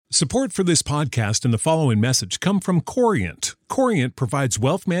Support for this podcast and the following message come from Corient. Corient provides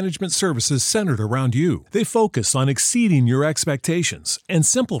wealth management services centered around you. They focus on exceeding your expectations and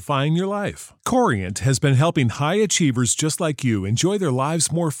simplifying your life. Corient has been helping high achievers just like you enjoy their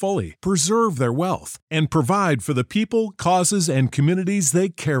lives more fully, preserve their wealth, and provide for the people, causes, and communities they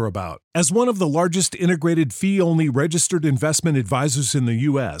care about. As one of the largest integrated fee-only registered investment advisors in the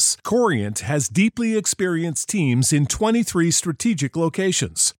U.S., Corient has deeply experienced teams in 23 strategic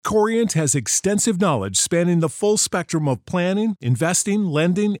locations. Corient has extensive knowledge spanning the full spectrum of planning, investing,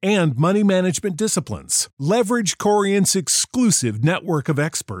 lending, and money management disciplines. Leverage Corient's exclusive network of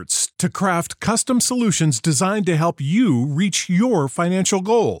experts to craft custom solutions designed to help you reach your financial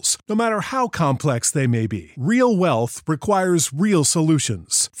goals, no matter how complex they may be. Real wealth requires real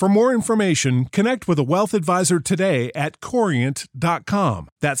solutions. For more information, connect with a wealth advisor today at Corient.com.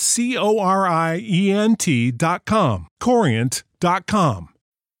 That's Corient.com. Corient.com.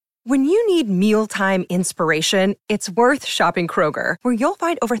 When you need mealtime inspiration, it's worth shopping Kroger, where you'll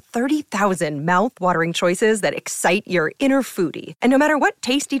find over 30,000 mouth-watering choices that excite your inner foodie. And no matter what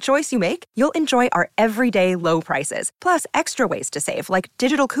tasty choice you make, you'll enjoy our everyday low prices, plus extra ways to save, like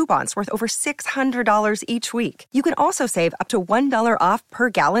digital coupons worth over $600 each week. You can also save up to $1 off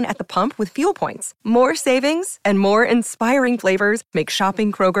per gallon at the pump with fuel points. More savings and more inspiring flavors make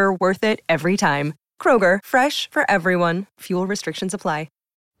shopping Kroger worth it every time. Kroger, fresh for everyone. Fuel restrictions apply.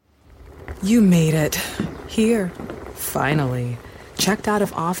 You made it. Here. Finally. Checked out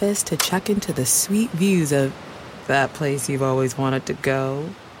of office to check into the sweet views of that place you've always wanted to go.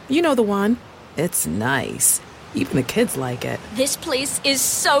 You know the one. It's nice. Even the kids like it. This place is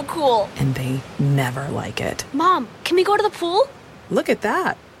so cool. And they never like it. Mom, can we go to the pool? Look at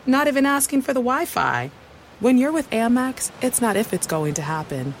that. Not even asking for the Wi-Fi. When you're with Amex, it's not if it's going to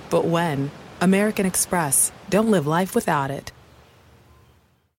happen, but when. American Express. Don't live life without it.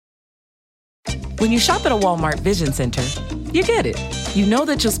 When you shop at a Walmart Vision Center, you get it. You know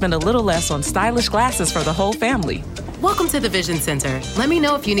that you'll spend a little less on stylish glasses for the whole family. Welcome to the Vision Center. Let me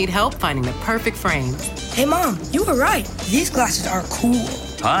know if you need help finding the perfect frames. Hey, Mom, you were right. These glasses are cool.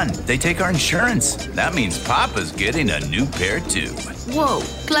 Hon, they take our insurance. That means Papa's getting a new pair, too. Whoa,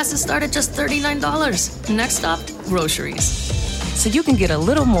 glasses start at just $39. Next stop, groceries. So you can get a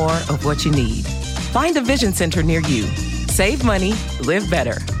little more of what you need. Find a Vision Center near you. Save money, live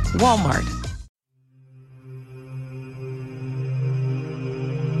better. Walmart.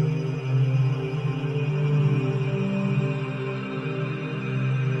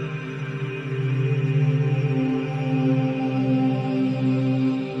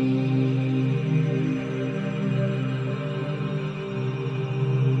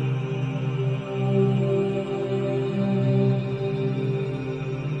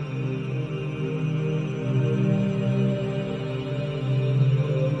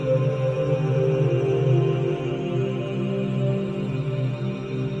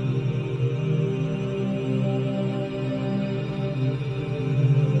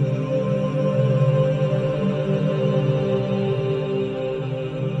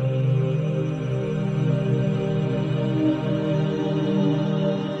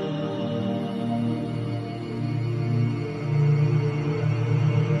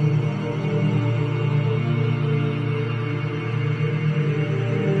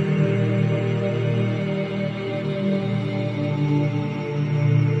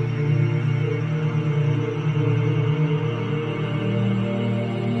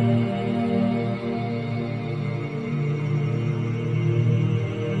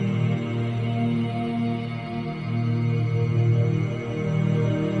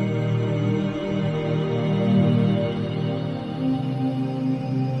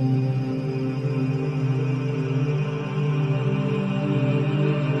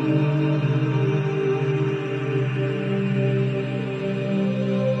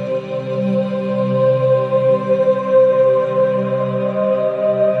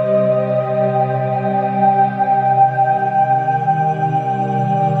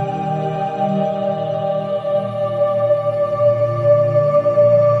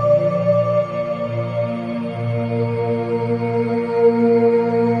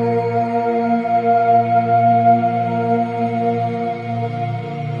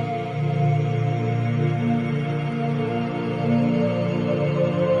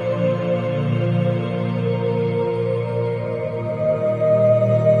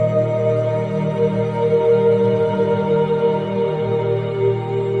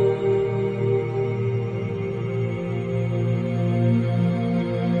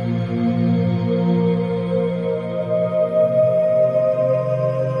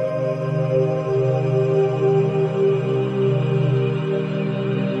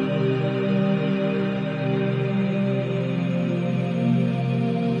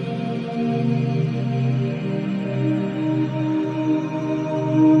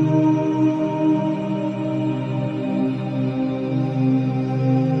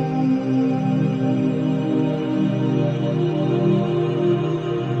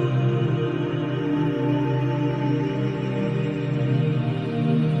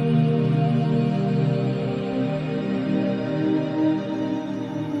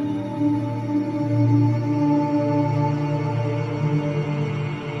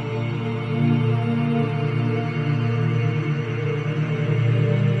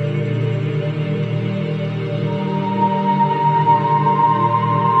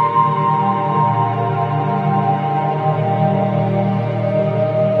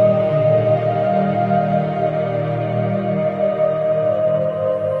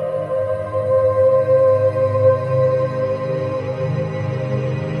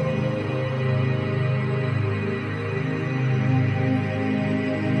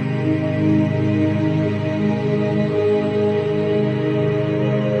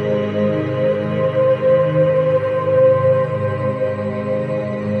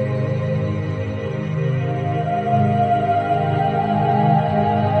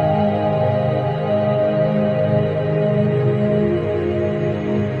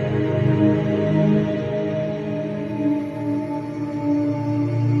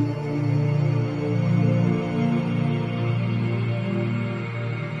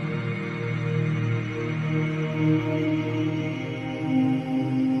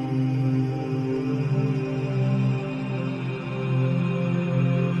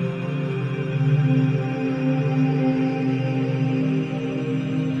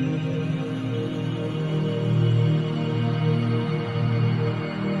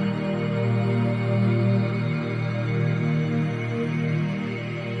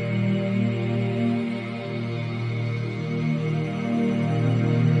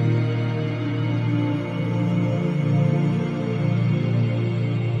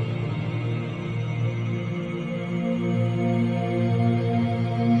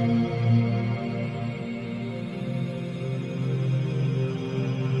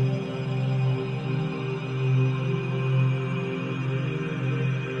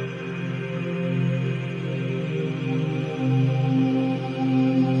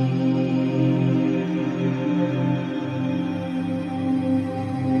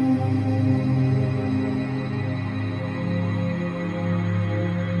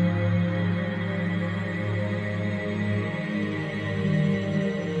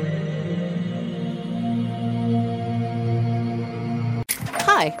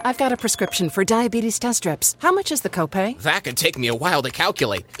 Hi, I've got a prescription for diabetes test strips. How much is the copay? That could take me a while to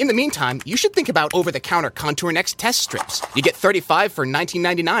calculate. In the meantime, you should think about over-the-counter Contour Next test strips. You get 35 for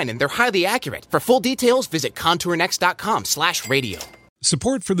 $19.99, and they're highly accurate. For full details, visit contournext.com/radio.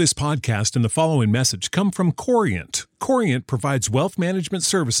 Support for this podcast and the following message come from Corient. Corient provides wealth management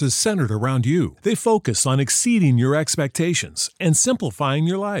services centered around you. They focus on exceeding your expectations and simplifying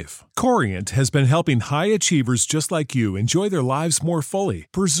your life. Corient has been helping high achievers just like you enjoy their lives more fully,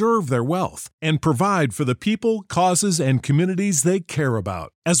 preserve their wealth, and provide for the people, causes, and communities they care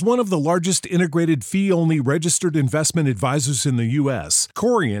about. As one of the largest integrated fee-only registered investment advisors in the U.S.,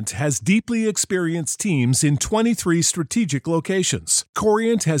 Corient has deeply experienced teams in 23 strategic locations.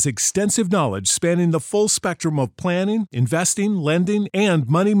 Corient has extensive knowledge spanning the full spectrum of planning, investing, lending, and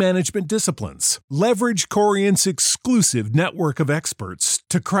money management disciplines. Leverage Corient's exclusive network of experts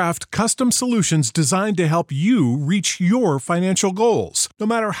to craft custom solutions designed to help you reach your financial goals, no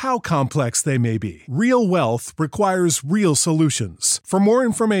matter how complex they may be. Real wealth requires real solutions. For more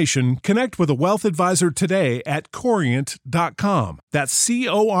information, connect with a wealth advisor today at Corient.com. That's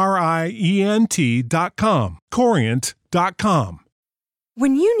Corient.com. Corient.com.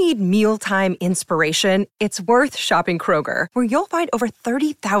 When you need mealtime inspiration, it's worth shopping Kroger, where you'll find over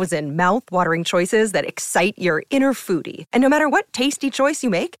 30,000 mouth-watering choices that excite your inner foodie. And no matter what tasty choice you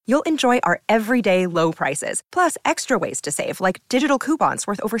make, you'll enjoy our everyday low prices, plus extra ways to save, like digital coupons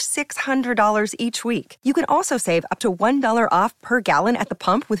worth over $600 each week. You can also save up to $1 off per gallon at the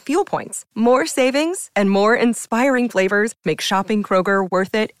pump with fuel points. More savings and more inspiring flavors make shopping Kroger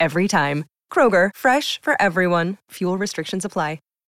worth it every time. Kroger, fresh for everyone. Fuel restrictions apply.